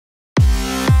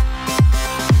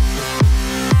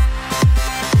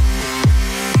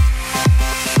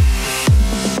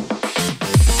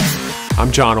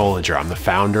I'm John Olinger. I'm the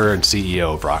founder and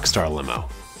CEO of Rockstar Limo.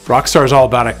 Rockstar is all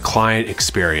about a client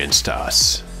experience to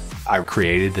us. I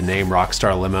created the name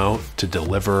Rockstar Limo to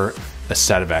deliver a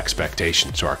set of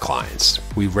expectations to our clients.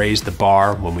 We raised the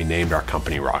bar when we named our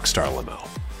company Rockstar Limo.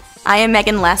 I am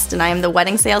Megan Lest, and I am the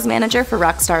wedding sales manager for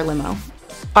Rockstar Limo.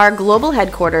 Our global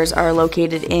headquarters are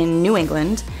located in New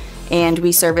England, and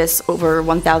we service over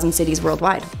 1,000 cities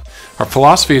worldwide. Our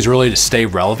philosophy is really to stay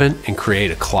relevant and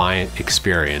create a client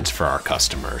experience for our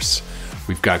customers.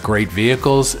 We've got great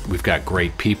vehicles, we've got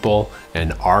great people,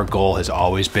 and our goal has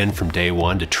always been from day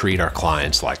one to treat our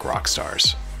clients like rock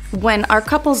stars. When our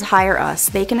couples hire us,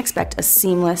 they can expect a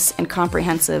seamless and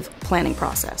comprehensive planning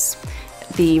process.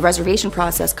 The reservation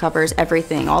process covers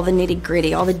everything, all the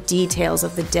nitty-gritty, all the details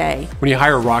of the day. When you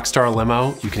hire Rockstar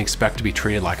Limo, you can expect to be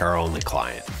treated like our only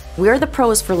client. We're the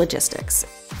pros for logistics.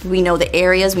 We know the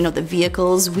areas, we know the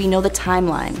vehicles, we know the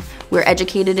timeline. We're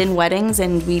educated in weddings,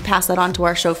 and we pass that on to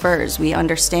our chauffeurs. We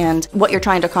understand what you're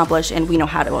trying to accomplish, and we know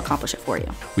how to accomplish it for you.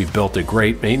 We've built a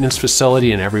great maintenance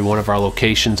facility in every one of our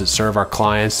locations that serve our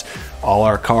clients. All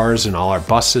our cars and all our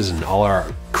buses and all our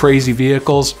crazy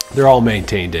vehicles, they're all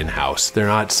maintained in-house. They're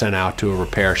not sent out to a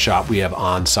repair shop. We have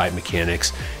on-site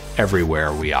mechanics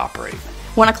everywhere we operate.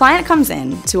 When a client comes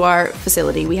in to our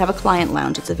facility, we have a client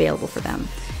lounge that's available for them.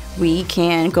 We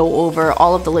can go over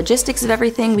all of the logistics of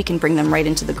everything. We can bring them right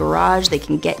into the garage. They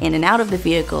can get in and out of the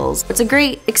vehicles. It's a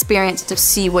great experience to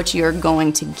see what you're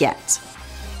going to get.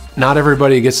 Not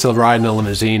everybody gets to ride in a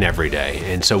limousine every day,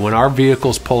 and so when our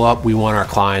vehicles pull up, we want our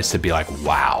clients to be like,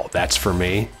 wow, that's for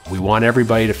me. We want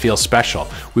everybody to feel special.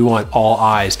 We want all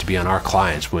eyes to be on our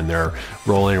clients when they're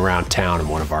rolling around town in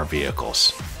one of our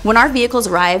vehicles. When our vehicles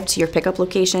arrive to your pickup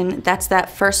location, that's that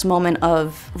first moment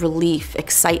of relief,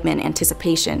 excitement,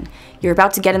 anticipation. You're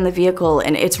about to get in the vehicle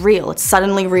and it's real, it's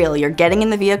suddenly real. You're getting in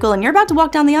the vehicle and you're about to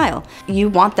walk down the aisle. You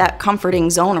want that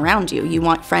comforting zone around you. You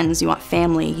want friends, you want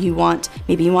family,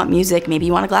 maybe you want music, maybe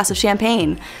you want a glass of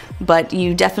champagne, but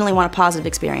you definitely want a positive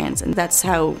experience, and that's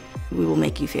how we will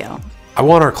make you feel. I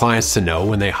want our clients to know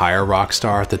when they hire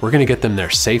Rockstar that we're going to get them there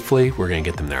safely, we're going to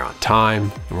get them there on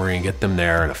time, and we're going to get them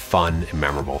there in a fun and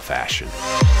memorable fashion.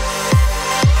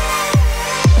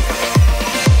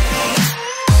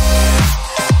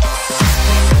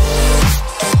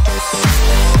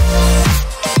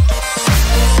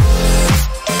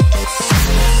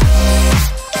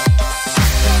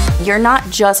 You're not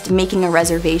just making a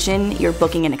reservation, you're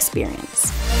booking an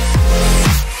experience.